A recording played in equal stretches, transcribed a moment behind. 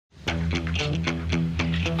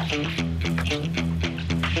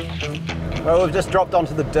Well, we've just dropped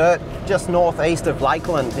onto the dirt just northeast of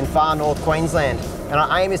Lakeland in far north Queensland. And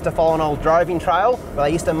our aim is to follow an old droving trail where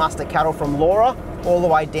they used to muster cattle from Laura all the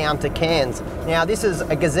way down to Cairns. Now, this is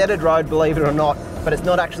a gazetted road, believe it or not, but it's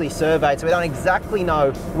not actually surveyed, so we don't exactly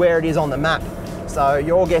know where it is on the map. So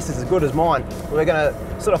your guess is as good as mine. We're going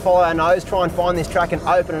to sort of follow our nose, try and find this track and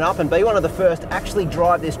open it up and be one of the first to actually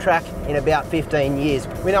drive this track in about 15 years.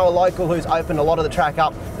 We know a local who's opened a lot of the track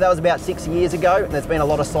up. That was about 6 years ago, and there's been a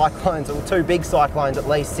lot of cyclones, or 2 big cyclones at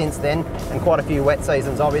least since then, and quite a few wet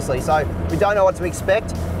seasons obviously. So we don't know what to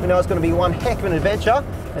expect. We know it's going to be one heck of an adventure,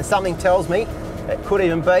 and something tells me it could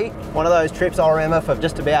even be one of those trips I'll remember for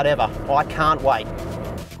just about ever. I can't wait.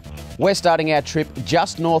 We're starting our trip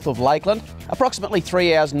just north of Lakeland, approximately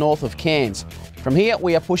 3 hours north of Cairns. From here,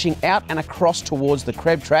 we are pushing out and across towards the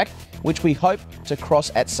Creb track, which we hope to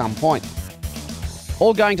cross at some point.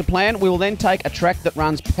 All going to plan, we will then take a track that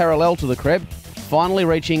runs parallel to the Creb, finally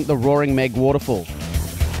reaching the Roaring Meg waterfall.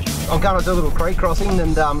 I'm going to do a little creek crossing, and it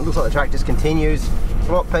looks like the track just continues.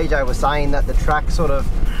 From what PJ was saying, that the track sort of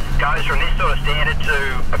goes from this sort of standard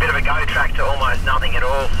to a bit of a go track to almost nothing at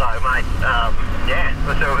all. So, mate, yeah,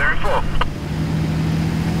 let's see what we're in for.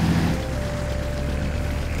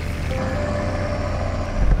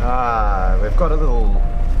 We've got a little,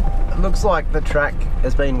 it looks like the track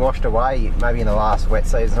has been washed away maybe in the last wet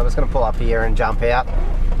season. So I'm just going to pull up here and jump out.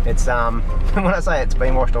 It's when I say it's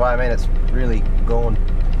been washed away, I mean it's really gone.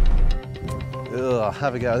 Ugh,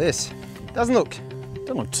 have a go at this. Doesn't look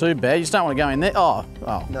too bad. You just don't want to go in there. Oh.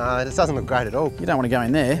 No, this doesn't look great at all. You don't want to go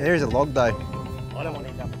in there. There is a log though. I don't want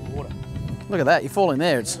to end up in the water. Look at that. You fall in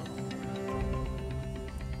there. It's.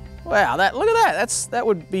 Wow. Look at that. That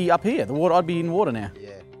would be up here. The water. I'd be in water now. Yeah.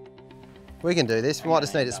 We can do this. We might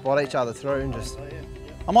just need to spot each other through and just.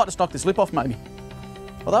 I might just knock this lip off maybe.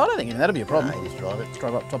 Although I don't think even that'll be a problem. No, you just drive it. Just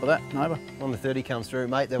drive up top of that, Nova. When the 30 comes through,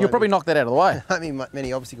 mate, You'll probably knock that out of the way. There won't be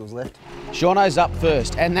many obstacles left. Shauno's up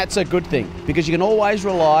first, and that's a good thing, because you can always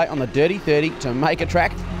rely on the Dirty 30 to make a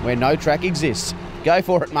track where no track exists. Go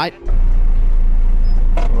for it, mate.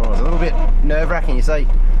 Oh, it's a little bit nerve-wracking, you see.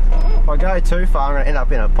 If I go too far, I'm going to end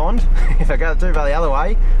up in a pond. If I go too far the other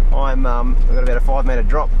way, I've got about a 5-metre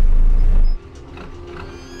drop.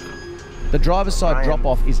 The driver's side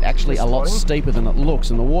drop-off is actually a lot steeper than it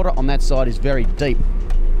looks, and the water on that side is very deep.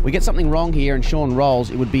 We get something wrong here and Shaun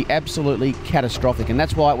rolls, it would be absolutely catastrophic, and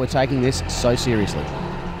that's why we're taking this so seriously.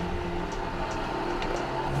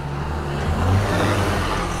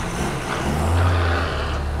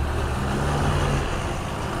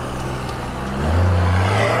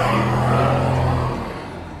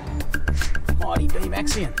 Mighty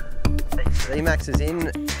D-Maxian. D-Max is in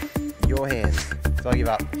your hands, so I give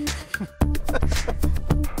up.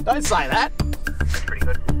 Don't say that. That's pretty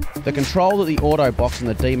good. The control that the auto box and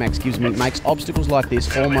the D-Max gives me makes obstacles like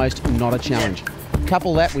this almost not a challenge.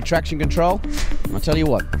 Couple that with traction control, and I tell you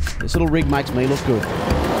what, this little rig makes me look good.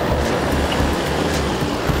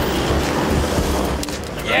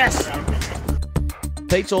 Yes!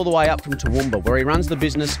 Pete's all the way up from Toowoomba, where he runs the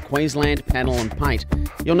business Queensland Panel and Paint.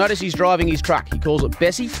 You'll notice he's driving his truck. He calls it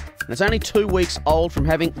Bessie, and it's only 2 weeks old from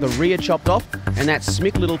having the rear chopped off and that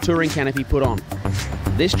smick little touring canopy put on.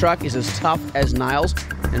 This truck is as tough as nails,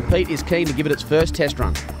 and Pete is keen to give it its first test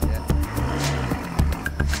run.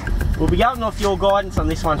 We'll be going off your guidance on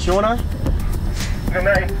this one, Shauno. For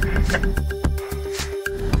me.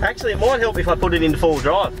 Actually, it might help if I put it into full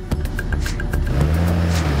drive.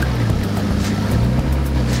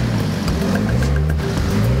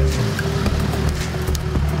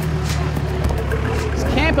 This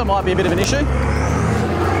camper might be a bit of an issue.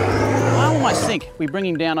 I almost think we bring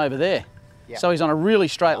him down over there. Yep. So he's on a really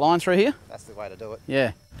straight line through here. That's the way to do it.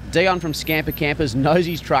 Yeah. Dion from Scamper Campers knows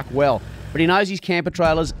his truck well, but he knows his camper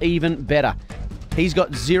trailers even better. He's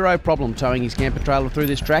got zero problem towing his camper trailer through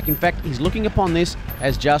this track. In fact, he's looking upon this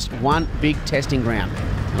as just one big testing ground.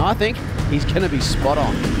 And I think he's going to be spot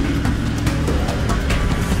on.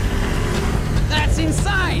 That's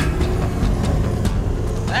insane!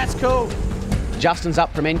 That's cool. Justin's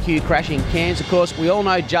up from NQ Crashing Cairns. Of course, we all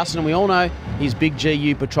know Justin and we all know his big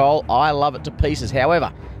GU Patrol. I love it to pieces.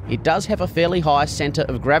 However, it does have a fairly high centre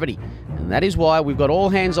of gravity, and that is why we've got all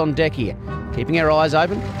hands on deck here, keeping our eyes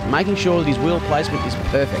open, making sure that his wheel placement is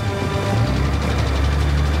perfect.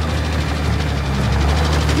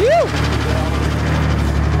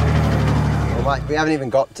 Well, mate, we haven't even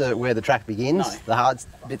got to where the track begins. No. The hard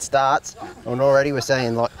bit starts, and already we're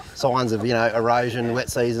seeing like signs of, erosion.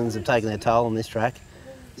 Wet seasons have taken their toll on this track.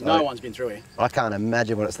 So No one's been through here. I can't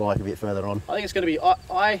imagine what it's like a bit further on. I think it's going to be,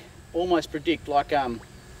 I almost predict like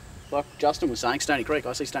like Justin was saying, Stony Creek.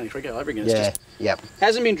 I see Stony Creek over again. It's Yeah, just yep.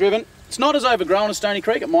 hasn't been driven. It's not as overgrown as Stony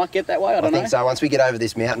Creek. It might get that way. I don't know. think so. Once we get over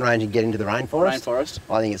this mountain range and get into the rainforest,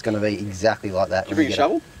 I think it's going to be exactly like that. Did you bring a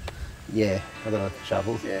shovel? Yeah, I've got a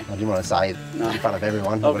shovel. Yeah. I didn't want to say it in front of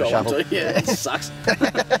everyone. I've got a shovel. one too. Yeah, it sucks.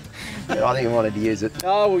 Yeah, I think we wanted to use it.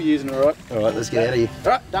 Oh, we'll use it, all right. All right, let's get out of here.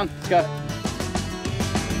 All right, done. Let's go.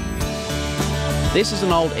 This is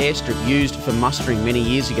an old airstrip used for mustering many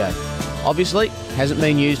years ago. Obviously, hasn't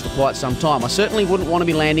been used for quite some time. I certainly wouldn't want to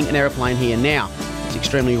be landing an aeroplane here now. It's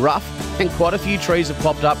extremely rough, and quite a few trees have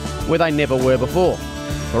popped up where they never were before.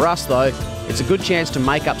 For us, though, it's a good chance to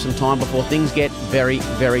make up some time before things get very,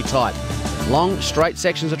 very tight. Long, straight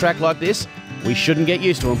sections of track like this, we shouldn't get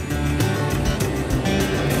used to them.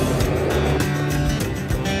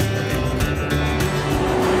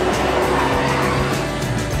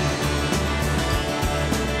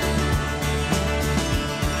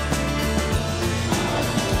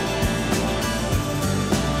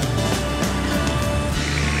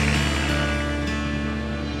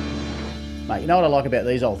 Mate, you know what I like about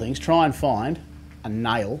these old things? Try and find a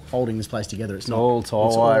nail holding this place together. It's not all tie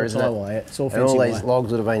wire, isn't it? all tie wire. It's all And fencing all these wire.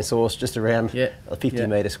 logs would have been sourced just around Yeah, a 50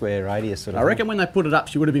 metre square radius sort of I reckon when they put it up,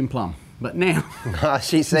 she would have been plumb. But now, thing.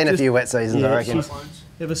 She's seen a few wet seasons, I reckon. she's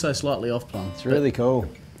ever so slightly off plumb. It's really cool.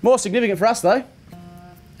 More significant for us, though.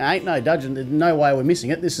 Ain't no dudgeon. There's no way we're missing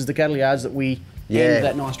it. This is the cattle yards that we end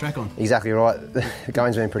that nice track on. Exactly right. The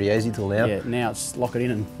going's been pretty easy till now. Yeah, now it's lock it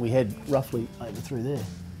in and we head roughly over through there.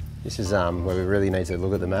 This is where we really need to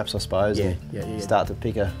look at the maps, I suppose, Yeah, and yeah. start to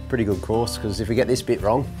pick a pretty good course, because if we get this bit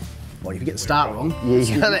wrong, Well, if you get the start wrong, you're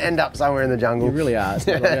going to end up somewhere in the jungle. you really are.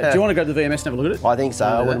 Do you want to go to the VMS and have a look at it? I think so, I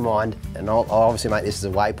Wanna do wouldn't that? mind. And I'll obviously make this as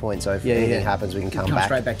a waypoint, so if anything happens, we can come back.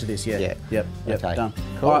 straight back to this, yeah. Yeah. Yep, Okay. done.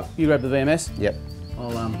 Cool. All right, you grab the VMS. Yep.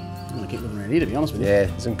 I'm going to keep looking around here, to be honest with you.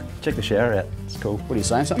 Yeah, check the shower out. It's cool. What are you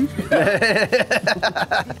saying, something?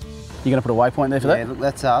 You going to put a waypoint there for Yeah, that? look,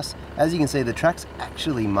 that's us. As you can see, the track's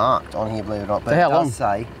actually marked on here, believe it or not. But For how it does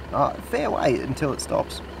long? say, fair way until it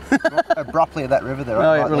stops. Abruptly at that river there. Oh,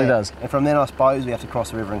 right it really there. does. And from then, I suppose, we have to cross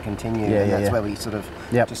the river and continue. Yeah, and yeah, that's yeah. where we sort of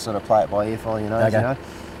Yep. just sort of play it by ear, follow your nose, Okay. you know.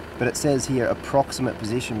 But it says here approximate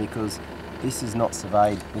position, because this is not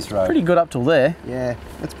surveyed, this road. Pretty good up till there. Yeah,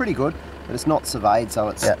 it's pretty good, but it's not surveyed, so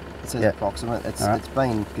it's Yep. it says Yep. approximate. It's All right. it's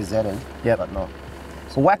been gazetted, Yep. but not.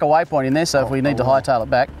 We'll whack a waypoint in there, so if we need to will. hightail it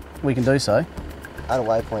back, we can do so. At a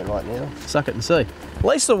waypoint right now. Suck it and see. At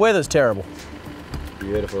least the weather's terrible,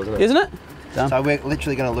 Beautiful, isn't it? isn't it? Done. So we're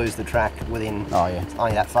literally going to lose the track within Oh, yeah.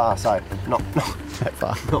 only that far, so not That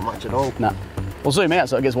far. not much at all. No. We'll zoom out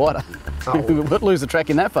so it gets wider. Oh. We'll lose the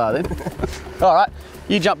track in that far then. All right,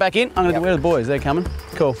 you jump back in. I'm going to Yep. where are the boys? They're coming.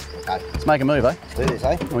 Cool. Okay, Let's make a move, eh? let's do this,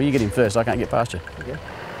 eh? Well, you get in first. I can't get past you. Okay.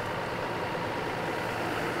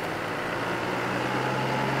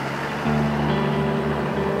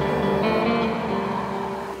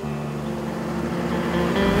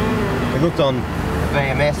 We looked on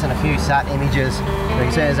VMS and a few sat images. You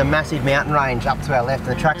can see there's a massive mountain range up to our left,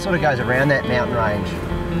 and the track sort of goes around that mountain range.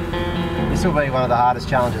 This will be one of the hardest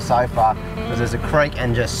challenges so far, because there's a creek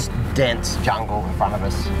and just dense jungle in front of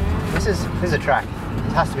us. This is a track.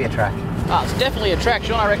 It has to be a track. Oh, it's definitely a track.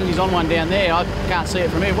 Sean, I reckon he's on one down there. I can't see it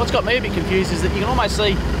from here. What's got me a bit confused is that you can almost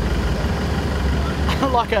see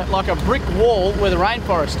like a brick wall where the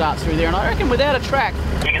rainforest starts through there, and I reckon without a track,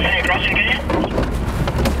 You can see a crossing, can you?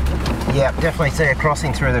 Yeah, definitely see a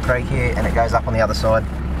crossing through the creek here, and it goes up on the other side.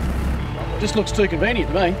 just looks too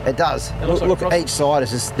convenient to me. It does. looks like Look a at crossing. each side,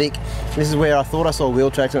 it's just thick. This is where I thought I saw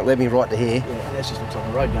wheel tracks, and it led me right to here. Yeah, that just looks like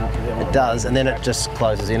a road going through there. It does, and then it just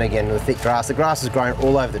closes in again with thick grass. The grass is growing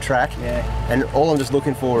all over the track, Yeah. and all I'm just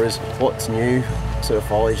looking for is what's new, sort of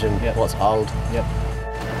foliage, and Yep. what's old. Yep.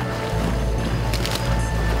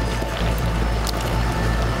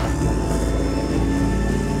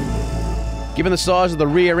 Given the size of the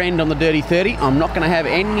rear end on the Dirty 30, I'm not going to have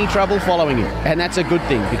any trouble following it. And that's a good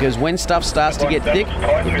thing, because when stuff starts to get thick,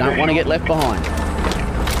 you don't want to get left behind.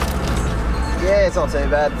 Yeah, it's not too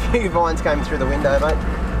bad. A few vines came through the window,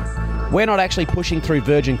 mate. We're not actually pushing through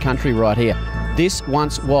virgin country right here. This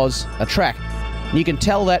once was a track. And you can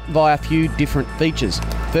tell that via a few different features.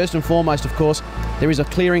 First and foremost, of course, there is a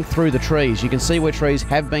clearing through the trees. You can see where trees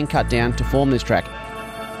have been cut down to form this track.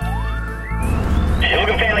 You're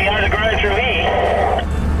looking fairly overgrown through here.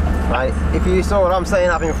 Mate, if you saw what I'm seeing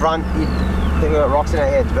up in front, you'd think we've got rocks in our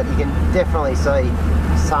heads, but you can definitely see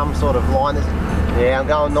some sort of line. Yeah, I'm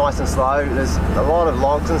going nice and slow. There's a lot of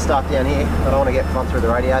logs and stuff down here. I don't want to get front through the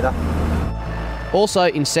radiator. Also,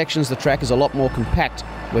 in sections, the track is a lot more compact,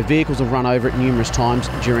 where vehicles have run over it numerous times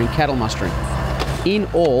during cattle mustering. In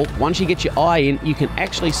all, once you get your eye in, you can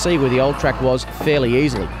actually see where the old track was fairly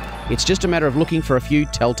easily. It's just a matter of looking for a few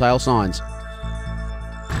telltale signs.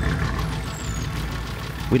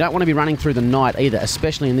 We don't want to be running through the night either,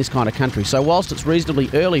 especially in this kind of country. So whilst it's reasonably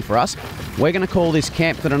early for us, we're going to call this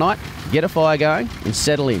camp for tonight, get a fire going and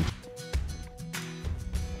settle in.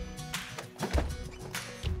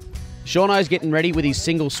 Shauno's getting ready with his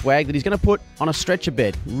single swag that he's going to put on a stretcher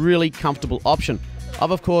bed. Really comfortable option.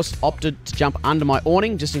 I've of course opted to jump under my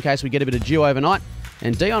awning just in case we get a bit of dew overnight.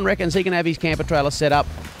 And Dion reckons he can have his camper trailer set up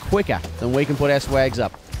quicker than we can put our swags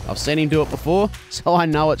up. I've seen him do it before, so I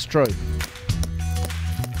know it's true.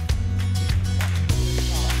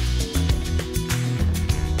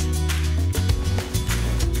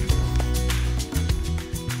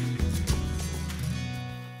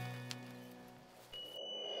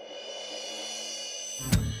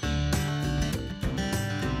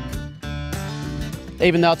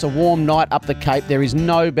 Even though it's a warm night up the Cape, there is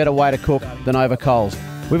no better way to cook than over coals.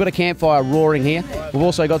 We've got a campfire roaring here. We've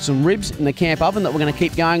also got some ribs in the camp oven that we're going to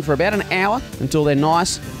keep going for about an hour until they're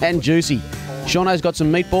nice and juicy. Shauno's got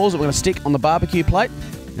some meatballs that we're going to stick on the barbecue plate,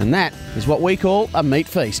 and that is what we call a meat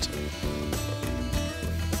feast.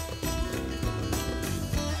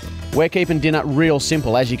 We're keeping dinner real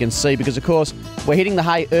simple, as you can see, because of course we're hitting the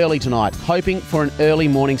hay early tonight, hoping for an early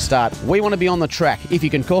morning start. We want to be on the track, if you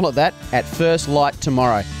can call it that, at first light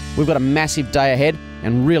tomorrow. We've got a massive day ahead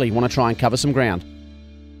and really want to try and cover some ground.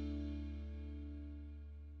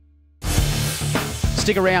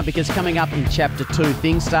 Stick around, because coming up in Chapter 2,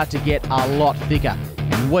 things start to get a lot thicker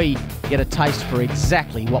and we get a taste for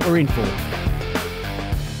exactly what we're in for.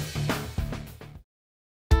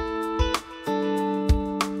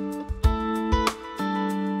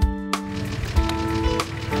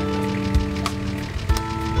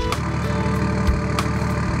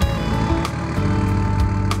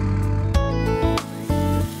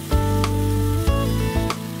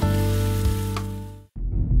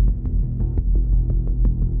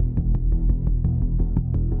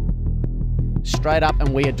 Straight up,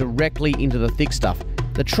 and we are directly into the thick stuff.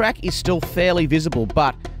 The track is still fairly visible,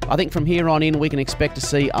 but I think from here on in we can expect to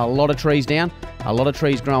see a lot of trees down, a lot of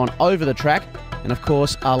trees growing over the track, and of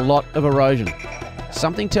course a lot of erosion.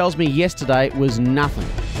 Something tells me yesterday was nothing,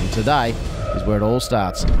 and today is where it all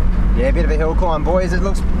starts. Yeah, a bit of a hill climb, boys. It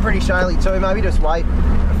looks pretty shaly too. Maybe just wait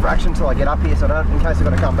a fraction till I get up here, so I don't, in case I've got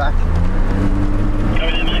to come back.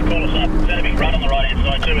 Copy that, mate. Call us up. Is that a big run on the right hand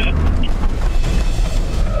side too, is it?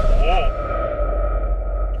 Whoa.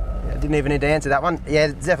 Didn't even need to answer that one. Yeah,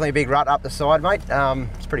 it's definitely a big rut up the side, mate.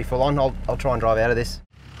 It's pretty full on. I'll try and drive out of this.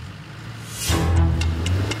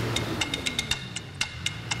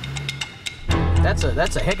 That's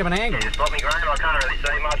a heck of an angle. You just got me, Graham. I can't really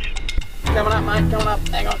see much. Coming up, mate, coming up.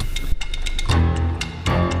 Hang on.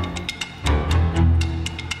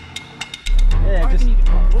 Yeah, just,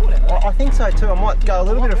 I think so too. I might go a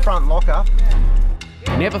little bit of front locker.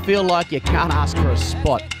 Never feel like you can't ask for a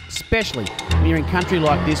spot, especially when you're in country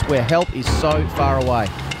like this where help is so far away.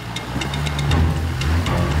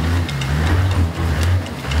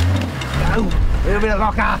 Go, little bit of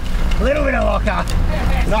locker, little bit of locker.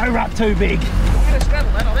 No rut too big. I'm going to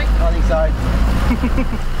straddle that, I think. I think so.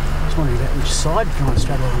 Just wondering about which side you're trying to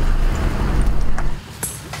straddle on.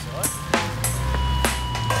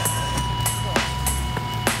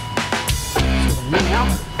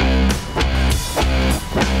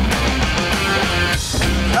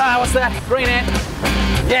 Ah, what's that? Green ant.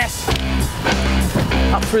 Yes.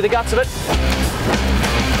 Up through the guts of it.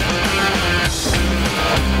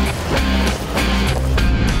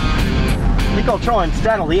 I think I'll try and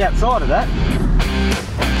straddle the outside of that.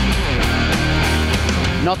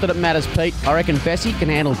 Not that it matters, Pete. I reckon Bessie can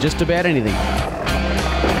handle just about anything.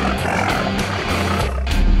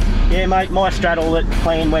 Yeah, mate, my straddle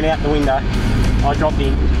plan went out the window. I dropped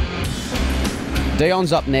in.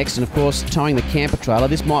 Dion's up next, and of course, towing the camper trailer.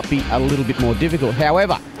 This might be a little bit more difficult.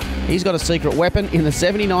 However, he's got a secret weapon in the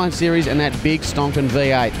 79 series and that big stonking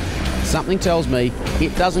V8. Something tells me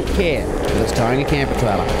it doesn't care if it's towing a camper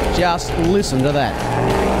trailer. Just listen to that.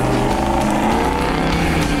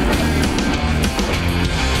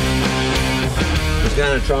 Just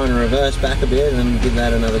going to try and reverse back a bit and give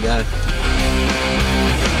that another go.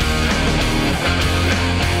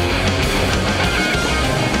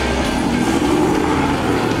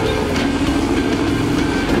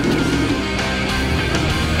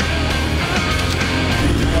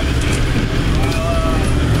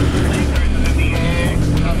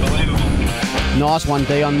 Nice one,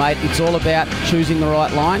 Dion, mate. It's all about choosing the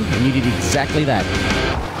right line, and you did exactly that.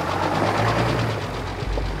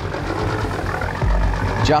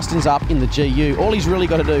 Justin's up in the GU. All he's really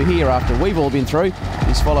got to do here, after we've all been through,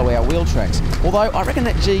 is follow our wheel tracks. Although I reckon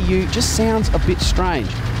that GU just sounds a bit strange.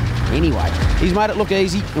 Anyway, he's made it look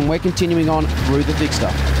easy, and we're continuing on through the big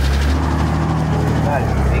stuff. That is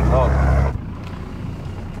a big log.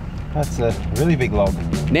 That's a really big log.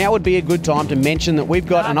 Now would be a good time to mention that we've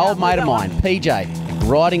got an old mate of mine, PJ,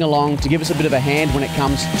 riding along to give us a bit of a hand when it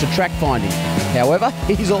comes to track finding. However,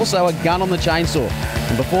 he's also a gun on the chainsaw,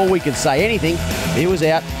 and before we could say anything, he was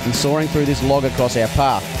out and sawing through this log across our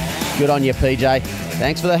path. Good on you, PJ.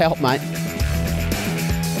 Thanks for the help, mate.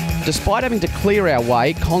 Despite having to clear our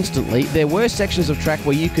way constantly, there were sections of track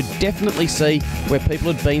where you could definitely see where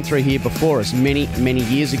people had been through here before us many, many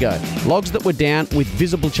years ago. Logs that were down with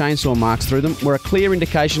visible chainsaw marks through them were a clear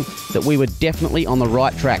indication that we were definitely on the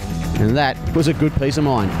right track, and that was a good peace of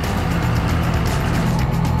mind.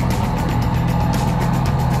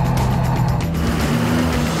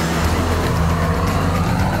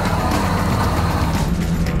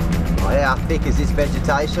 Oh, how thick is this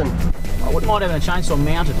vegetation? I wouldn't mind having a chainsaw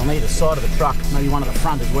mounted on either side of the truck, maybe one at the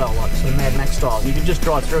front as well, like sort of Mad Max style. You could just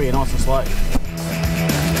drive through here nice and slow.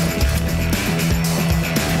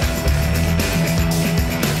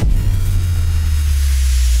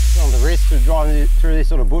 On the risk of driving through this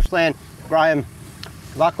sort of bushland, Graham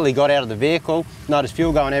luckily got out of the vehicle, noticed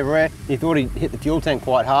fuel going everywhere. He thought he'd hit the fuel tank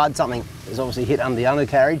quite hard. Something has obviously hit under the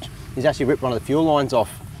undercarriage. He's actually ripped one of the fuel lines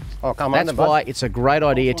off. Oh, come on. That's why it's a great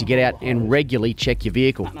idea to get out and regularly check your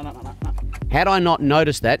vehicle. Had I not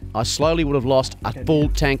noticed that, I slowly would have lost a full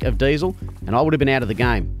tank of diesel and I would have been out of the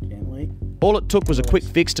game. All it took was a quick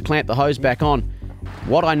fix to clamp the hose back on.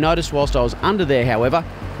 What I noticed whilst I was under there, however,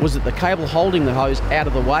 was that the cable holding the hose out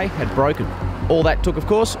of the way had broken. All that took, of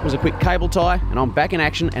course, was a quick cable tie, and I'm back in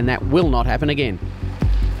action, and that will not happen again.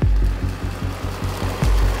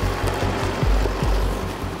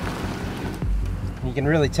 You can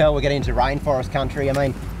really tell we're getting into rainforest country. I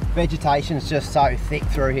mean, vegetation's just so thick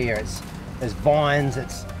through here. There's vines,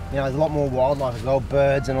 there's a lot more wildlife as well,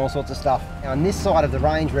 birds and all sorts of stuff. Now, on this side of the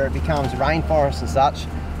range where it becomes rainforest and such,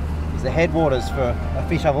 is the headwaters for a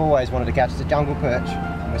fish I've always wanted to catch, the jungle perch.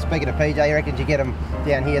 And we're speaking to PJ, he reckons you get them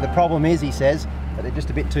down here. The problem is, he says, that they're just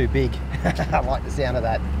a bit too big. I like the sound of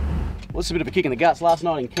that. Well, it's a bit of a kick in the guts. Last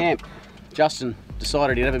night in camp, Justin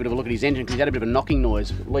decided he'd have a bit of a look at his engine because he had a bit of a knocking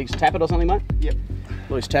noise. Loose tappet or something, mate? Yep.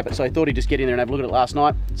 Loose tappet, so he thought he'd just get in there and have a look at it last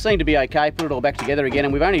night. Seemed to be okay, put it all back together again,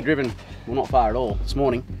 and we've only driven, well, not far at all this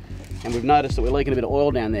morning, and we've noticed that we're leaking a bit of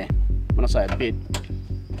oil down there. When I say a bit,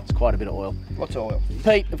 it's quite a bit of oil. What's oil?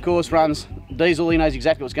 Pete, of course, runs diesel. He knows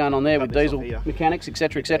exactly what's going on there with diesel mechanics,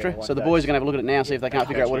 etc, etc. So the boys are going to have a look at it now and see if they can't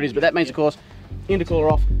figure out what it is. But that means, of course,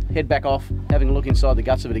 intercooler off, head back off, having a look inside the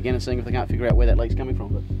guts of it again and seeing if they can't figure out where that leak's coming from.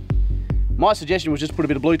 But my suggestion was just put a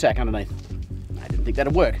bit of blue tack underneath. I didn't think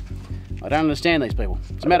that'd work. I don't understand these people.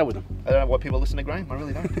 What's the matter with them? I don't know why people listen to Graham, I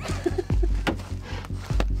really don't.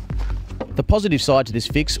 The positive side to this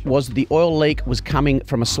fix was that the oil leak was coming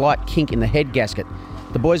from a slight kink in the head gasket.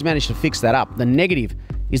 The boys managed to fix that up. The negative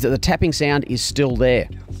is that the tapping sound is still there.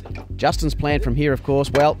 Justin's plan from here, of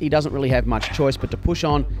course, well, he doesn't really have much choice but to push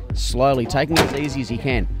on slowly, taking it as easy as he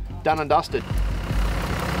can. Done and dusted.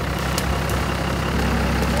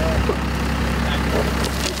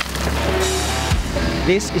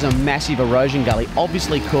 This is a massive erosion gully,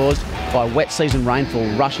 obviously caused by wet season rainfall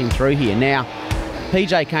rushing through here. Now,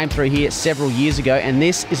 PJ came through here several years ago, and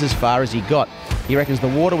this is as far as he got. He reckons the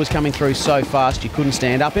water was coming through so fast you couldn't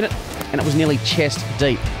stand up in it, and it was nearly chest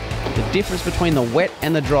deep. The difference between the wet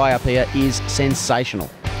and the dry up here is sensational.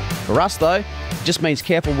 For us though, it just means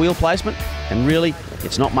careful wheel placement, and really,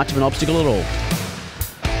 it's not much of an obstacle at all.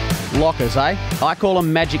 Lockers, eh? I call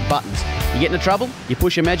them magic buttons. You get into trouble, you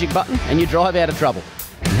push a magic button, and you drive out of trouble.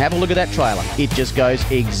 And have a look at that trailer. It just goes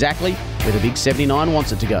exactly where the big 79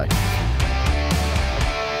 wants it to go.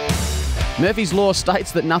 Murphy's Law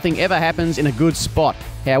states that nothing ever happens in a good spot.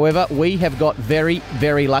 However, we have got very,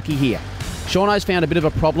 very lucky here. Shauno's found a bit of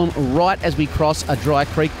a problem right as we cross a dry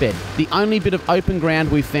creek bed. The only bit of open ground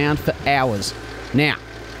we've found for hours. Now,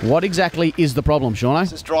 what exactly is the problem, Shauno?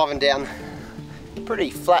 Just driving down a pretty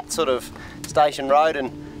flat sort of station road,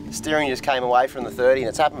 and the steering just came away from the 30, and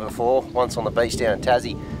it's happened before, once on the beach down in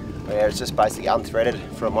Tassie, where it's just basically unthreaded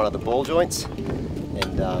from one of the ball joints,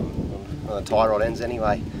 and on the tie rod ends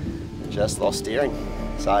anyway. Just lost steering.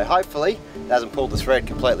 So hopefully it hasn't pulled the thread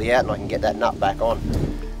completely out and I can get that nut back on.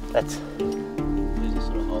 That's... There's a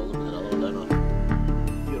sort of hole in another one, don't I?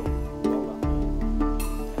 Beautiful.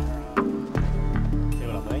 See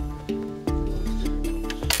what I mean?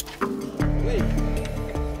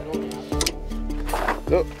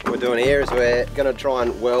 Look, what we're doing here is we're going to try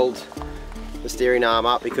and weld the steering arm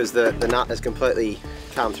up because the nut has completely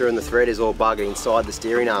come through and the thread is all buggered inside the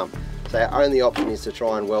steering arm. So our only option is to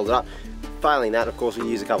try and weld it up. Failing that, of course, we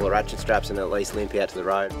use a couple of ratchet straps and at least limp out to the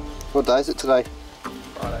road. What day is it today?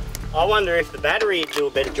 Friday. I wonder if the battery would do a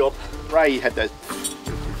better job. Ray had those.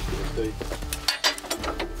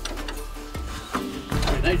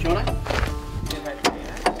 No, Johnny.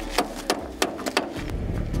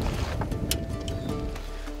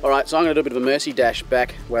 Alright, so I'm going to do a bit of a mercy dash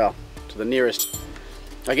back, well, to the nearest,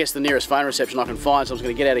 I guess the nearest phone reception I can find. So I'm just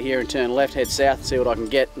going to get out of here and turn left, head south, and see what I can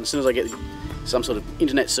get. And as soon as I get some sort of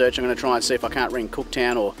internet search, I'm going to try and see if I can't ring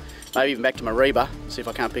Cooktown or maybe even back to Mareeba, see if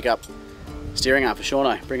I can't pick up steering arm for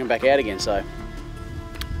Shauno, bring him back out again. So,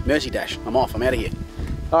 mercy dash, I'm off, I'm out of here.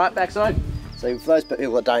 Alright, backside. So for those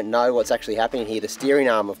people that don't know what's actually happening here, the steering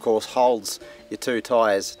arm, of course, holds your two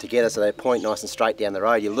tyres together so they point nice and straight down the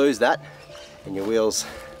road. You lose that and your wheels,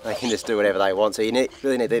 they can just do whatever they want. So you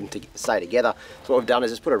really need them to stay together. So what we've done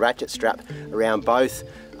is just put a ratchet strap around both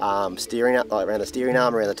steering, like around the steering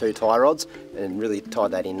arm, around the two tie rods, and really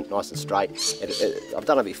tied that in nice and straight. I've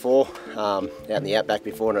done it before, out in the outback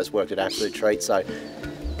before, and it's worked an absolute treat. So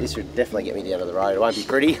this should definitely get me down to the road. It won't be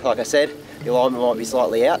pretty, like I said. The alignment might be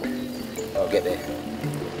slightly out. I'll get there.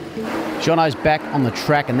 Jono's back on the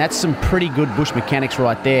track, and that's some pretty good bush mechanics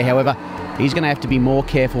right there. However, he's going to have to be more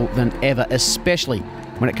careful than ever, especially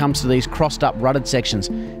when it comes to these crossed up rutted sections,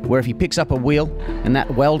 where if he picks up a wheel and that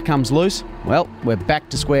weld comes loose, well, we're back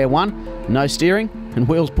to square one. No steering and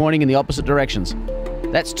wheels pointing in the opposite directions.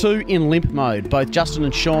 That's two in limp mode. Both Justin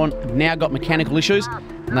and Sean have now got mechanical issues,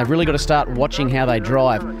 and they've really got to start watching how they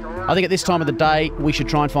drive. I think at this time of the day, we should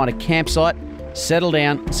try and find a campsite, settle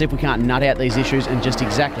down, and see if we can't nut out these issues and just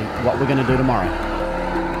exactly what we're going to do tomorrow.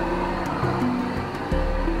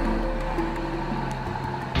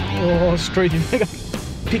 Oh, Struth, you've got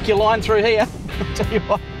to pick your line through here. I'll tell you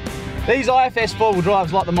what, these IFS four-wheel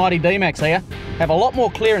drives like the Mighty D-Max here have a lot more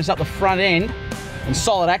clearance up the front end than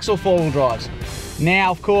solid axle four-wheel drives.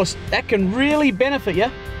 Now, of course, that can really benefit you,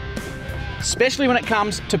 especially when it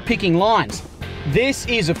comes to picking lines. This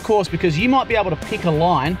is, of course, because you might be able to pick a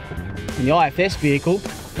line in the IFS vehicle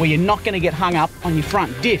where you're not going to get hung up on your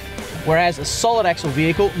front diff, whereas a solid axle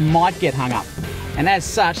vehicle might get hung up. And as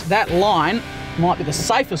such, that line might be the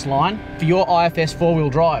safest line for your IFS four-wheel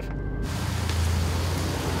drive.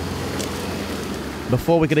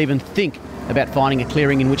 Before we could even think about finding a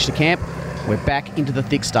clearing in which to camp, we're back into the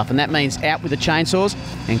thick stuff, and that means out with the chainsaws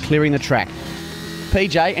and clearing the track.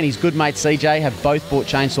 PJ and his good mate CJ have both bought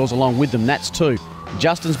chainsaws along with them. That's two.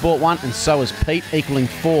 Justin's bought one, and so has Pete, equaling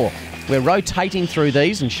four. We're rotating through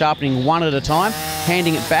these and sharpening one at a time,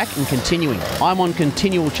 handing it back and continuing. I'm on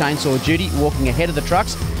continual chainsaw duty, walking ahead of the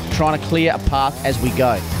trucks, trying to clear a path as we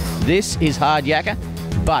go. This is hard yakka,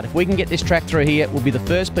 but if we can get this track through here, we'll be the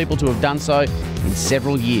first people to have done so in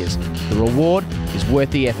several years. The reward is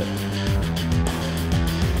worth the effort.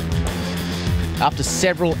 After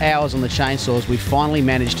several hours on the chainsaws, we finally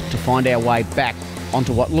managed to find our way back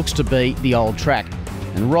onto what looks to be the old track.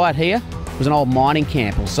 And right here was an old mining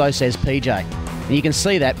camp, or so says PJ. And you can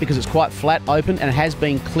see that because it's quite flat, open, and it has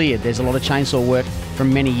been cleared. There's a lot of chainsaw work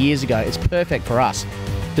from many years ago. It's perfect for us.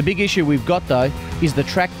 The big issue we've got, though, is the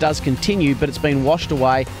track does continue, but it's been washed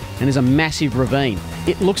away and there's a massive ravine.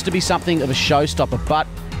 It looks to be something of a showstopper, but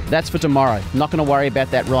that's for tomorrow. I'm not going to worry about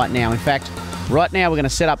that right now. In fact, right now we're going to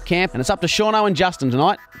set up camp, and it's up to Shauno and Justin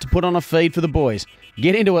tonight to put on a feed for the boys.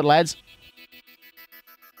 Get into it, lads.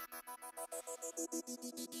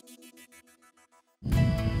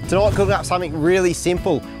 Tonight, cooking up something really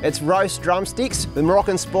simple. It's roast drumsticks with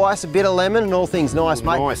Moroccan spice, a bit of lemon, and all things nice,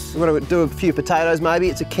 mate. Nice. We're going to do a few potatoes maybe.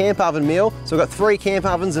 It's a camp oven meal. So we've got 3 camp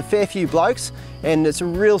ovens, a fair few blokes, and it's a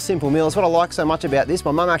real simple meal. It's what I like so much about this.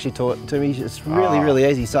 My mum actually taught it to me. It's really, really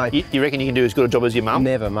easy. So You reckon you can do as good a job as your mum?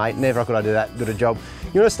 Never, mate. Never could I do that good a job.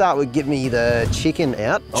 You want to start with give me the chicken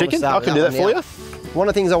out. Chicken? I can do that for you. One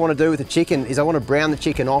of the things I want to do with the chicken is I want to brown the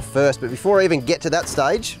chicken off first, but before I even get to that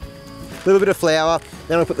stage, a little bit of flour,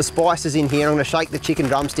 then I'll put the spices in here. I'm going to shake the chicken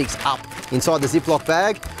drumsticks up inside the Ziploc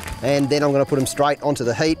bag, and then I'm going to put them straight onto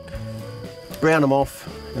the heat, brown them off,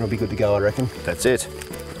 and it'll be good to go, I reckon. That's it.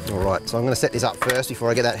 All right, so I'm going to set this up first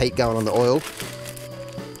before I get that heat going on the oil.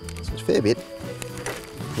 So it's a fair bit.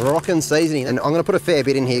 Moroccan seasoning, and I'm going to put a fair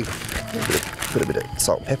bit in here. Put a bit of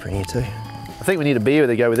salt and pepper in here too. I think we need a beer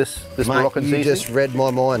to go with this Mate, Moroccan seasoning. you just read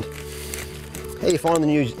my mind. How you find the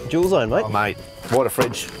new Dual Zone, mate? Oh, mate, what a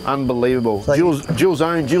fridge. Unbelievable. So Dual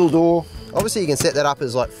Zone, dual door. Obviously you can set that up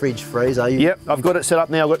as like fridge freezer. Yep, I've got it set up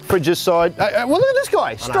now. I've got fridge this side. Well, look at this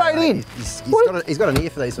guy, straight in. He's got an ear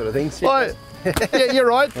for these sort of things. Like, yeah, you're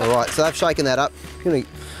right. All right, so I've shaken that up. I'm going to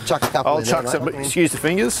chuck a couple I'll in chuck there, some, mate. excuse the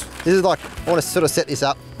fingers. This is like, I want to sort of set this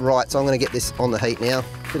up right, so I'm going to get this on the heat now.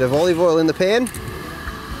 Bit of olive oil in the pan.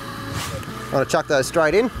 I'm going to chuck those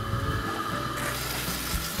straight in.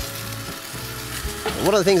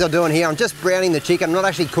 One of the things I'm doing here, I'm just browning the chicken. I'm not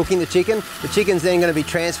actually cooking the chicken. The chicken's then going to be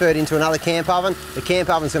transferred into another camp oven. The camp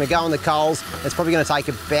oven's going to go on the coals. It's probably going to take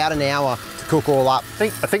about an hour to cook all up. I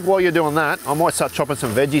think while you're doing that, I might start chopping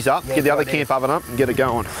some veggies up, get the other camp oven up and get it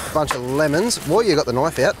going. A bunch of lemons. While you got the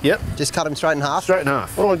knife out, Yep. just cut them straight in half. Straight in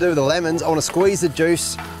half. What I want to do with the lemons, I want to squeeze the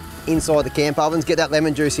juice inside the camp ovens, get that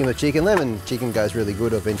lemon juice in the chicken. Lemon chicken goes really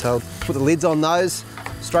good, I've been told. Put the lids on those,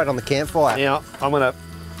 straight on the campfire. Now, I'm going to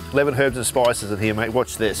 11 herbs and spices in here, mate.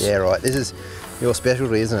 Watch this. Yeah, right. This is your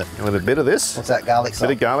specialty, isn't it? A little bit of this. What's that, garlic salt?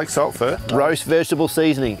 Bit of garlic salt first. Roast vegetable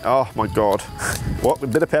seasoning. Oh my God. What? A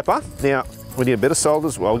bit of pepper. Now, we need a bit of salt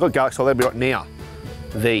as well. We've got garlic salt there, but now,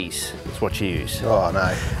 these. That's what you use. Oh,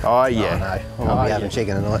 no. Oh, yeah. Oh, no. I'm going to be having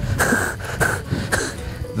chicken tonight.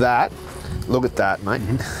 That. Look at that, mate.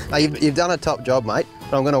 Now, you've done a top job, mate,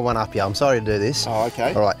 but I'm going to one-up you. I'm sorry to do this. Oh,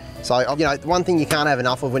 okay. All right. So, you know, one thing you can't have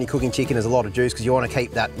enough of when you're cooking chicken is a lot of juice because you want to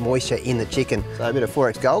keep that moisture in the chicken. So a bit of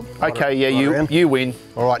 4X Gold. Okay, yeah, you win.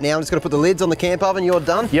 All right, now I'm just going to put the lids on the camp oven. You're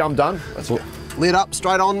done? Yeah, I'm done. That's it. Lid up,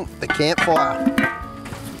 straight on the campfire.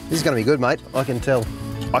 This is going to be good, mate. I can tell.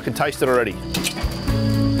 I can taste it already.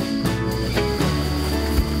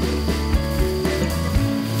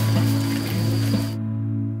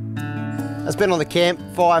 It's been on the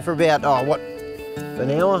campfire for about,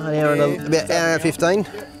 an hour and 15.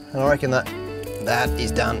 And I reckon that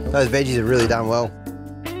is done. Those veggies are really done well.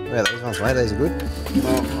 Yeah, those ones, mate, these are good.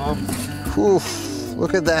 Oof,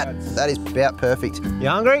 look at that. That is about perfect. You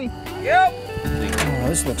hungry? Yep. Oh,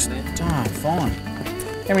 this looks darn fine.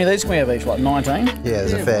 How many of these can we have each? Like 19? Yeah,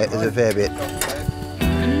 there's a fair bit.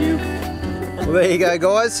 Well, there you go,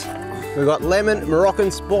 guys. We've got lemon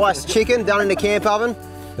Moroccan spiced chicken done in the camp oven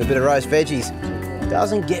with a bit of roast veggies.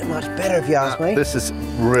 Doesn't get much better if you ask me. This is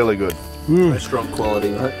really good. Restaurant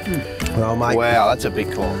quality, mate. Well, mate. Wow, that's a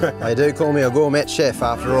big call. They do call me a gourmet chef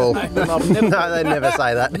after all. No, they never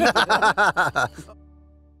say that.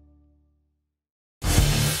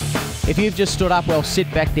 If you've just stood up, well, sit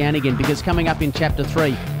back down again, because coming up in Chapter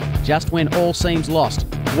 3, just when all seems lost,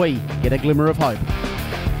 we get a glimmer of hope.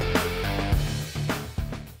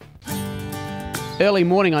 Early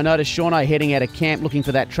morning, I noticed Shauno heading out of camp looking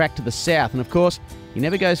for that track to the south, and of course, he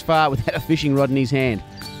never goes far without a fishing rod in his hand.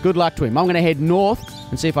 Good luck to him. I'm going to head north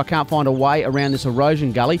and see if I can't find a way around this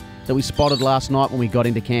erosion gully that we spotted last night when we got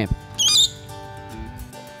into camp.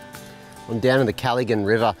 I'm down in the Callaghan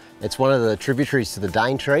River. It's one of the tributaries to the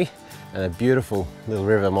Daintree, and a beautiful little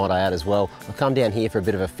river, might I add, as well. I've come down here for a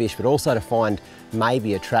bit of a fish, but also to find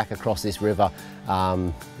maybe a track across this river.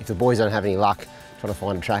 If the boys don't have any luck trying to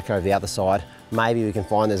find a track over the other side, maybe we can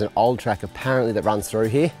find there's an old track apparently that runs through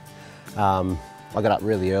here. I got up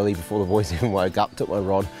really early before the boys even woke up, took my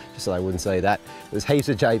rod just so they wouldn't see that. There's heaps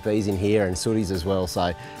of JPs in here and sooties as well,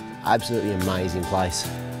 so absolutely amazing place.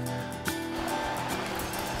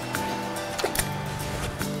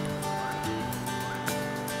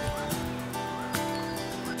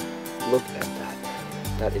 Look at that.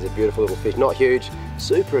 That is a beautiful little fish. Not huge,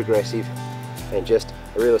 super aggressive, and just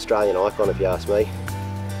a real Australian icon if you ask me.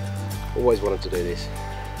 Always wanted to do this.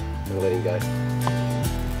 I'm gonna let him go.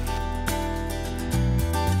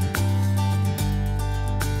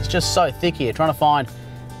 It's just so thick here, trying to find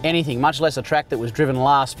anything, much less a track that was driven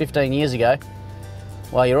last 15 years ago.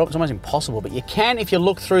 Well, it's almost impossible, but you can, if you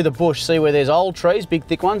look through the bush, see where there's old trees, big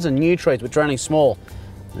thick ones, and new trees, which are only small.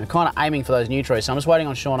 And we're kind of aiming for those new trees, so I'm just waiting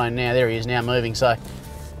on Shauno now. There he is, now moving, so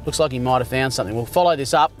looks like he might have found something. We'll follow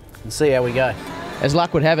this up and see how we go. As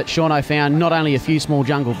luck would have it, Shauno found not only a few small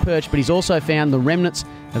jungle perch, but he's also found the remnants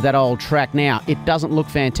of that old track. Now, it doesn't look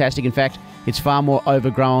fantastic. In fact, it's far more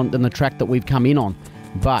overgrown than the track that we've come in on.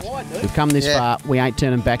 But we've come this far, we ain't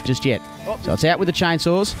turning back just yet. So it's out with the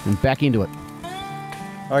chainsaws and back into it.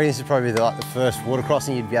 I reckon this is probably like the first water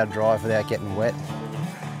crossing you'd be able to drive without getting wet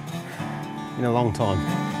in a long time.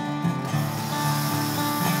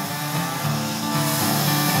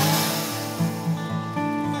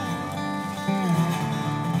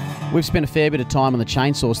 We've spent a fair bit of time on the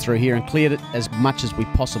chainsaws through here and cleared it as much as we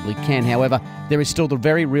possibly can. However, there is still the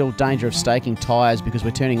very real danger of staking tyres because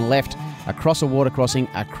we're turning left across a water crossing,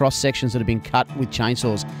 across sections that have been cut with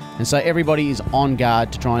chainsaws. And so everybody is on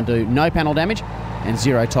guard to try and do no panel damage and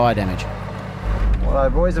zero tyre damage. Righto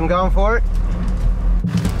boys, I'm going for it.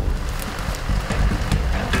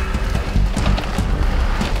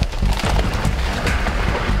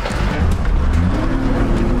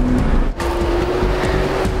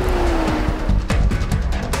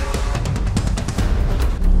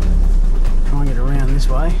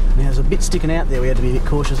 Way. Now there's a bit sticking out there we had to be a bit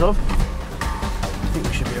cautious of. I think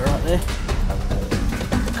we should be right there.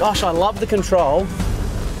 Gosh, I love the control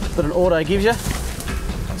that an auto gives you.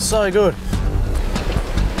 So good.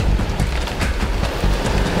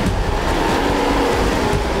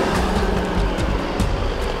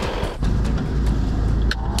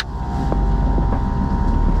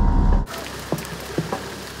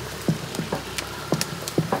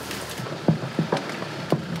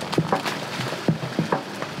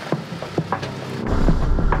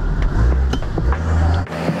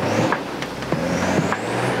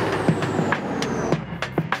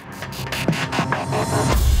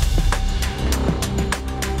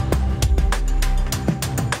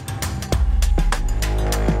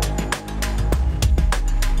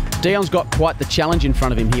 Dion's got quite the challenge in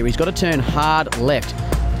front of him here. He's got to turn hard left.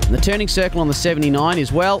 And the turning circle on the 79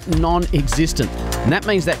 is, well, non-existent. And that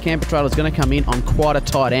means that camper trailer is going to come in on quite a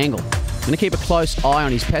tight angle. I'm going to keep a close eye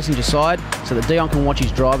on his passenger side so that Dion can watch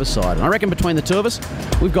his driver's side. And I reckon between the two of us,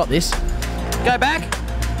 we've got this. Go back.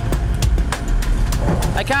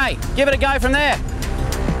 Okay, give it a go from there.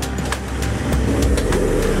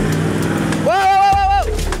 Whoa, whoa,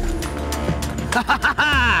 whoa,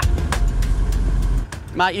 whoa!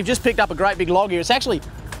 Mate, you've just picked up a great big log here. It's actually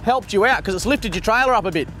helped you out because it's lifted your trailer up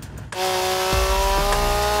a bit.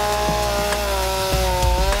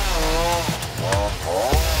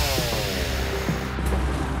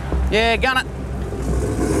 Yeah, gun it.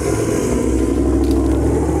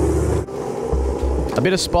 A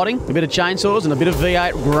bit of spotting, a bit of chainsaws and a bit of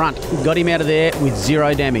V8 grunt. Got him out of there with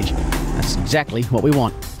 0 damage. That's exactly what we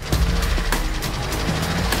want.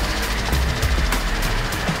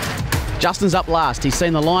 Justin's up last. He's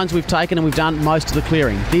seen the lines we've taken and we've done most of the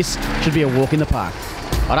clearing. This should be a walk in the park.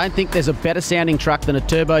 I don't think there's a better sounding truck than a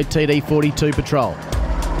Turbo TD42 Patrol.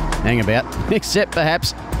 Hang about, except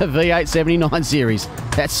perhaps a V8 79 series.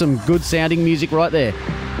 That's some good sounding music right there.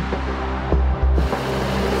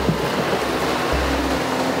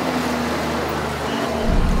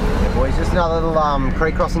 Yeah, boys, just another little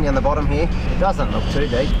creek crossing down the bottom here. It doesn't look too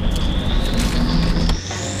deep.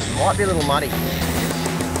 Might be a little muddy.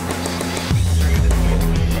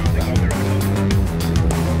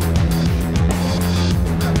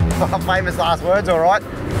 Famous last words, all right.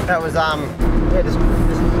 That was yeah, just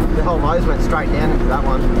the whole nose went straight down into that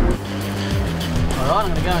one. All right,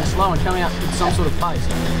 I'm going to go in slow and come out with some sort of pace.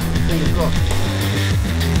 Fingers crossed.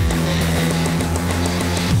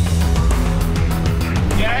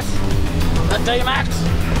 Yes, the D-Max.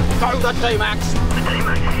 Go the D-Max. The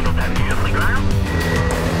D-Max handled that beautifully, Graham.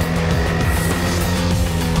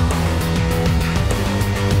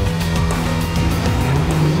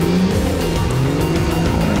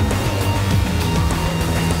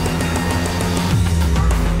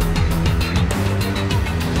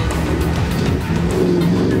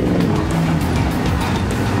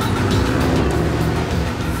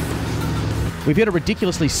 We've hit a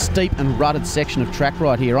ridiculously steep and rutted section of track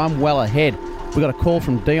right here. I'm well ahead. We got a call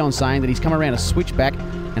from Dion saying that he's come around a switchback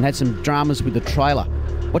and had some dramas with the trailer.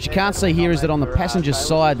 What you can't see here is that on the passenger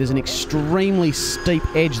side there's an extremely steep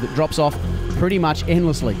edge that drops off pretty much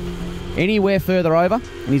endlessly. Anywhere further over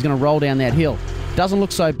and he's going to roll down that hill. Doesn't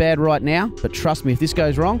look so bad right now, but trust me, if this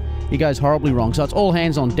goes wrong, it goes horribly wrong. So it's all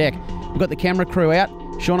hands on deck. We've got the camera crew out.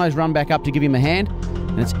 Shauno's run back up to give him a hand.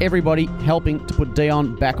 And it's everybody helping to put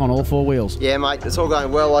Dion back on all 4 wheels. Yeah, mate, it's all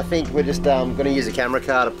going well. I think we're just going to use a camera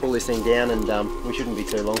car to pull this thing down and we shouldn't be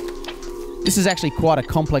too long. This is actually quite a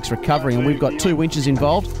complex recovery and we've got 2 winches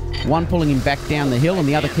involved, one pulling him back down the hill and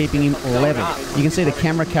the other keeping him level. You can see the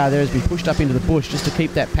camera car there has been pushed up into the bush just to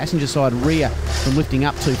keep that passenger side rear from lifting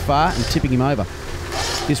up too far and tipping him over.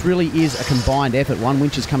 This really is a combined effort. 1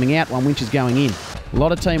 winch is coming out, 1 winch is going in. A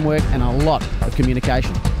lot of teamwork and a lot of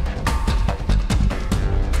communication.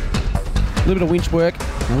 A little bit of winch work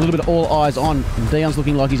and a little bit of all eyes on, and Dion's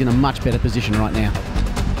looking like he's in a much better position right now.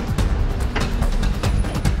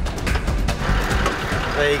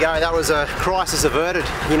 There you go, that was a crisis averted.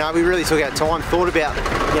 You know, we really took our time, thought about,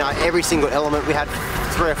 you know, every single element. We had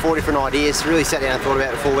 3 or 4 different ideas, really sat down and thought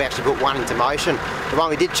about it before we actually put one into motion. The one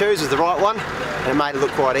we did choose was the right one, and it made it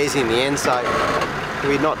look quite easy in the end, so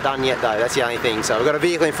we're not done yet though, that's the only thing. So we've got a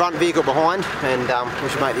vehicle in front, vehicle behind, and we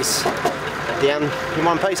should make this down in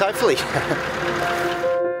one piece, hopefully.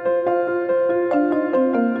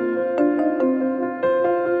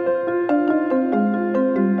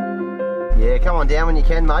 Yeah, come on down when you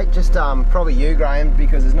can, mate. Just probably you, Graham,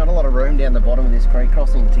 because there's not a lot of room down the bottom of this creek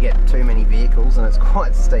crossing to get too many vehicles, and it's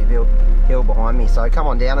quite a steep hill behind me. So come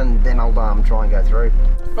on down, and then I'll try and go through.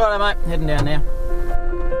 Righto, mate, heading down now.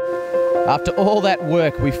 After all that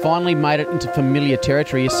work, we finally made it into familiar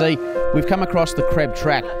territory. You see, we've come across the Creb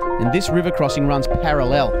Track, and this river crossing runs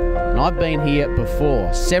parallel. And I've been here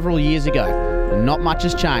before, several years ago, and not much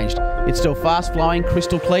has changed. It's still fast flowing,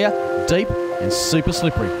 crystal clear, deep, and super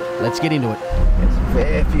slippery. Let's get into it. There's a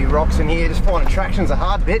fair few rocks in here, just finding traction's a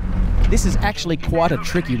hard bit. This is actually quite a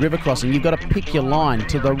tricky river crossing. You've got to pick your line.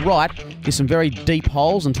 To the right is some very deep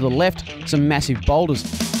holes, and to the left, some massive boulders.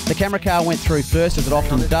 The camera car went through first, as it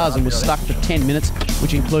often does, and was stuck for 10 minutes,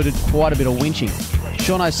 which included quite a bit of winching.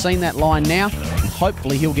 Shauno's seen that line now, and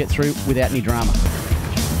hopefully he'll get through without any drama.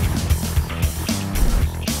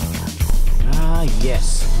 Ah,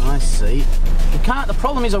 yes, I see. The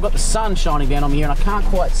problem is I've got the sun shining down on me here, and I can't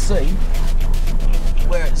quite see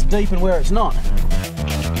where it's deep and where it's not.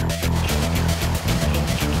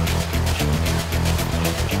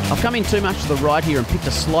 I've come in too much to the right here and picked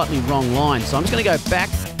a slightly wrong line, so I'm just going to go back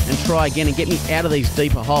and try again and get me out of these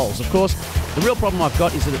deeper holes. Of course, the real problem I've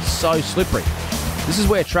got is that it's so slippery. This is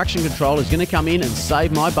where traction control is going to come in and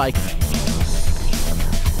save my bacon.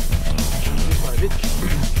 This way a bit.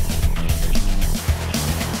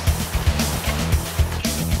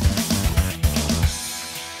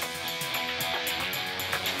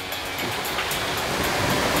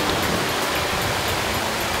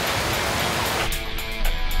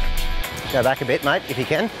 Go back a bit, mate, if you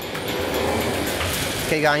can.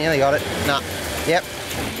 Keep going, you got it. No. Yep.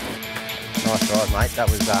 Nice drive, mate. That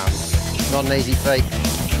was not an easy feat.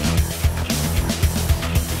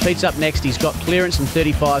 Pete's up next. He's got clearance and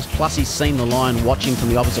 35s, plus he's seen the line watching from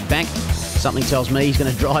the opposite bank. Something tells me he's going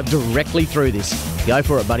to drive directly through this. Go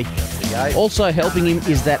for it, buddy. Also helping him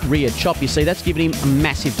is that rear chop. You see, that's giving him a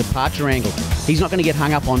massive departure angle. He's not going to get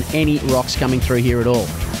hung up on any rocks coming through here at all.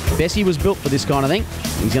 Bessie was built for this kind of thing.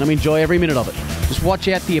 He's going to enjoy every minute of it. Just watch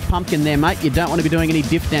out for your pumpkin there, mate. You don't want to be doing any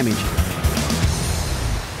diff damage.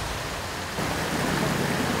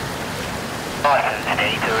 Nice and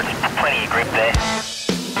steady too. It's plenty of grip there.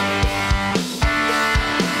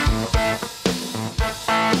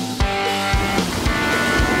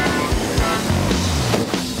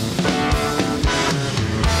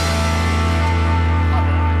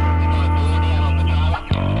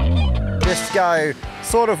 Just go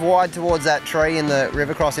sort of wide towards that tree in the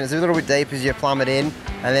river crossing. It's a little bit deep as you plummet in,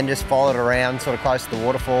 and then just follow it around sort of close to the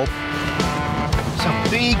waterfall. Some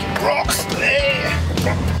big rocks there.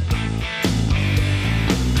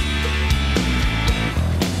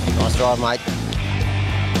 Nice drive, mate.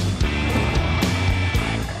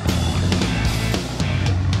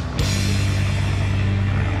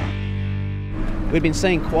 We'd been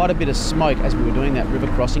seeing quite a bit of smoke as we were doing that river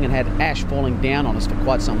crossing and had ash falling down on us for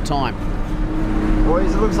quite some time.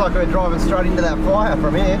 Boys, it looks like we're driving straight into that fire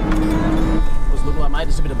from here. Does look like, mate,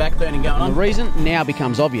 there's a bit of backburning going on. The reason now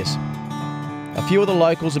becomes obvious. A few of the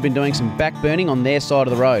locals have been doing some backburning on their side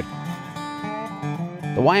of the road.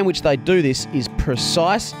 The way in which they do this is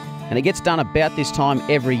precise, and it gets done about this time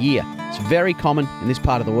every year. It's very common in this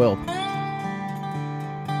part of the world.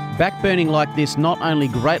 Backburning like this not only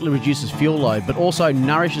greatly reduces fuel load, but also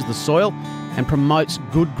nourishes the soil and promotes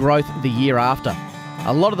good growth the year after.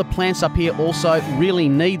 A lot of the plants up here also really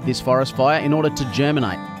need this forest fire in order to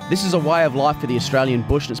germinate. This is a way of life for the Australian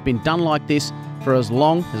bush, and it's been done like this for as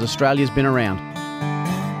long as Australia's been around.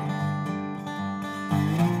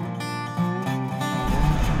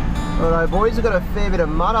 Alright boys, we've got a fair bit of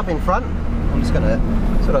mud up in front. I'm just going to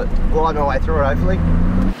sort of glide my way through it hopefully.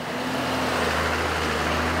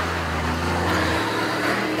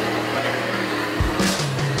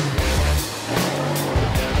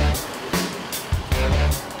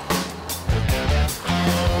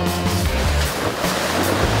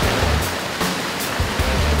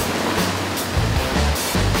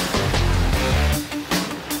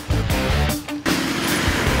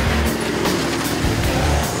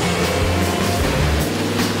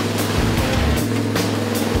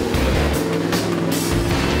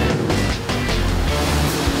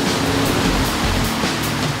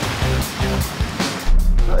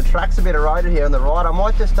 The track's a bit eroded here on the right. I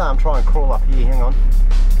might just try and crawl up here, hang on.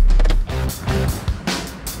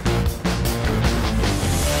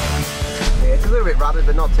 Yeah, it's a little bit rutted,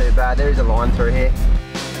 but not too bad. There is a line through here.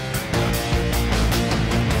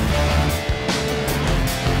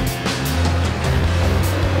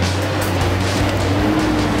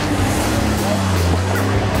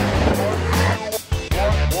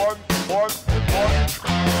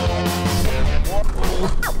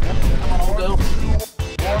 Come on, old girl.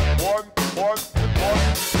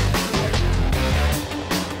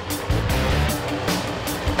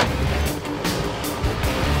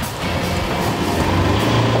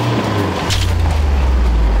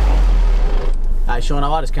 Hey Shaun,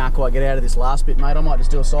 I just can't quite get out of this last bit, mate. I might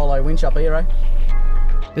just do a solo winch up here, eh?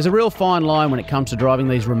 There's a real fine line when it comes to driving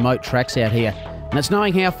these remote tracks out here, and it's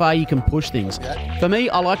knowing how far you can push things. For me,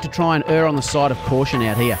 I like to try and err on the side of caution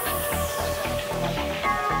out here.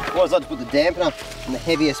 I always like to put the dampener in the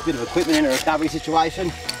heaviest bit of equipment in a recovery situation.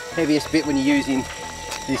 Heaviest bit when you're using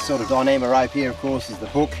this sort of Dyneema rope here, of course, is the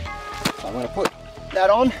hook. So I'm going to put that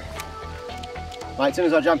on. Mate, as soon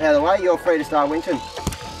as I jump out of the way, you're free to start winching.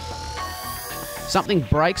 Something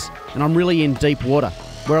breaks and I'm really in deep water.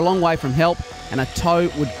 We're a long way from help, and a tow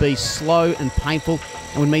would be slow and painful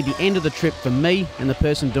and would mean the end of the trip for me and the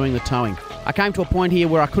person doing the towing. I came to a point here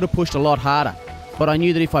where I could have pushed a lot harder, but I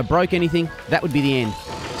knew that if I broke anything, that would be the end.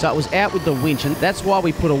 So it was out with the winch, and that's why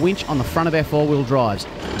we put a winch on the front of our four-wheel drives.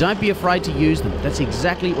 Don't be afraid to use them. That's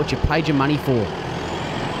exactly what you paid your money for.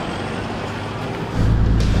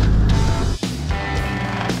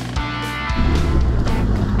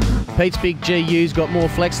 Pete's big GU's got more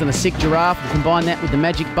flex than a sick giraffe, and combine that with the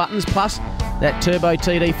magic buttons, plus that turbo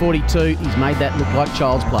TD42, he's made that look like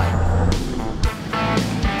child's play.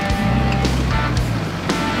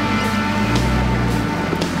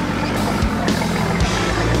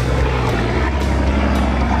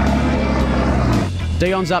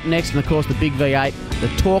 Dion's up next, and of course the big V8. The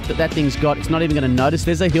torque that thing's got, it's not even going to notice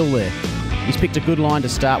there's a hill there. He's picked a good line to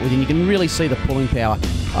start with, and you can really see the pulling power.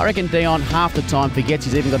 I reckon Dion half the time forgets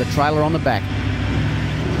he's even got a trailer on the back.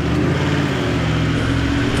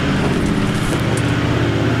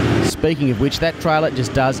 Speaking of which, that trailer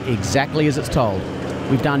just does exactly as it's told.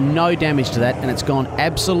 We've done no damage to that, and it's gone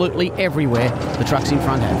absolutely everywhere the trucks in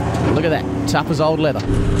front have. Look at that, tough as old leather.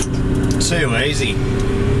 Too easy.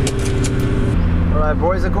 Alright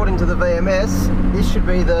boys, according to the VMS, this should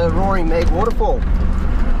be the Roaring Meg waterfall.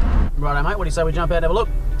 Righto mate, what do you say we jump out and have a look?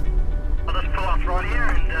 I'll just pull off right here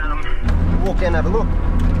and Walk down and have a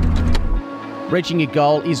look. Reaching your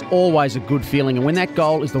goal is always a good feeling, and when that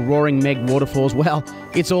goal is the Roaring Meg waterfalls, well,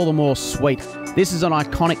 it's all the more sweet. This is an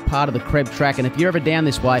iconic part of the Krebs track, and if you're ever down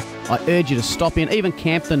this way, I urge you to stop in, even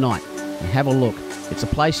camp the night, and have a look. It's a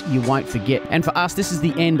place you won't forget. And for us, this is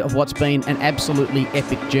the end of what's been an absolutely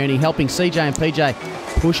epic journey, helping CJ and PJ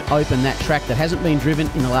push open that track that hasn't been driven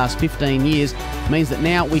in the last 15 years. Means that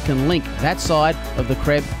now we can link that side of the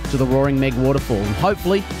Krebs to the Roaring Meg waterfall, and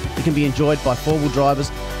hopefully it can be enjoyed by four-wheel drivers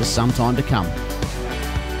for some time to come.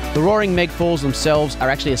 The Roaring Meg Falls themselves are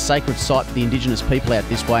actually a sacred site for the Indigenous people out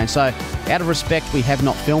this way, and so out of respect we have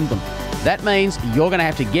not filmed them. That means you're going to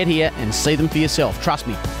have to get here and see them for yourself. Trust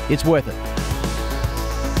me, it's worth it.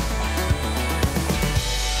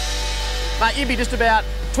 Mate, you'd be just about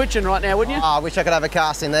twitching right now, wouldn't you? Oh, I wish I could have a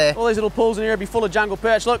cast in there. All these little pools in here would be full of jungle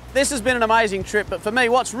perch. Look, this has been an amazing trip, but for me,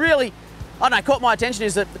 what's really, I don't know, caught my attention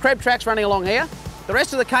is that the Krebs track's running along here. The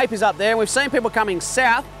rest of the Cape is up there, and we've seen people coming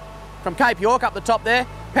south from Cape York up the top there.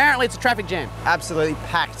 Apparently it's a traffic jam. Absolutely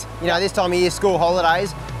packed. You know, this time of year, school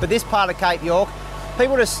holidays, but this part of Cape York,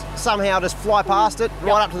 people just somehow just fly past it,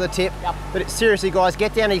 right up to the tip. But seriously guys,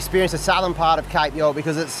 get down and experience the southern part of Cape York,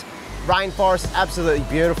 because it's rainforest, absolutely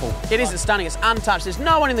beautiful. It is, it's stunning, it's untouched. There's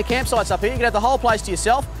no one in the campsites up here. You can have the whole place to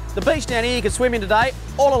yourself. The beach down here you can swim in today,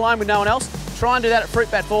 all alone with no one else. Try and do that at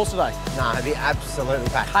Fruitbat Falls today. No, it'd be absolutely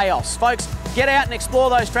packed. Chaos. Folks, get out and explore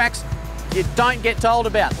those tracks you don't get told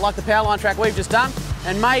about, like the Powerline track we've just done,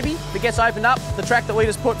 and maybe, if it gets opened up, the track that we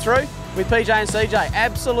just put through with PJ and CJ.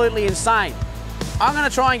 Absolutely insane. I'm going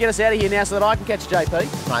to try and get us out of here now so that I can catch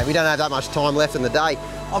JP. Mate, we don't have that much time left in the day.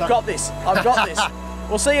 I've got this. I've got this.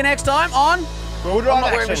 We'll see you next time on... Full drive I'm not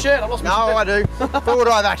action. wearing my shirt. I've lost my shirt. No, I do. Full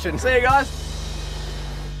drive action. See you guys.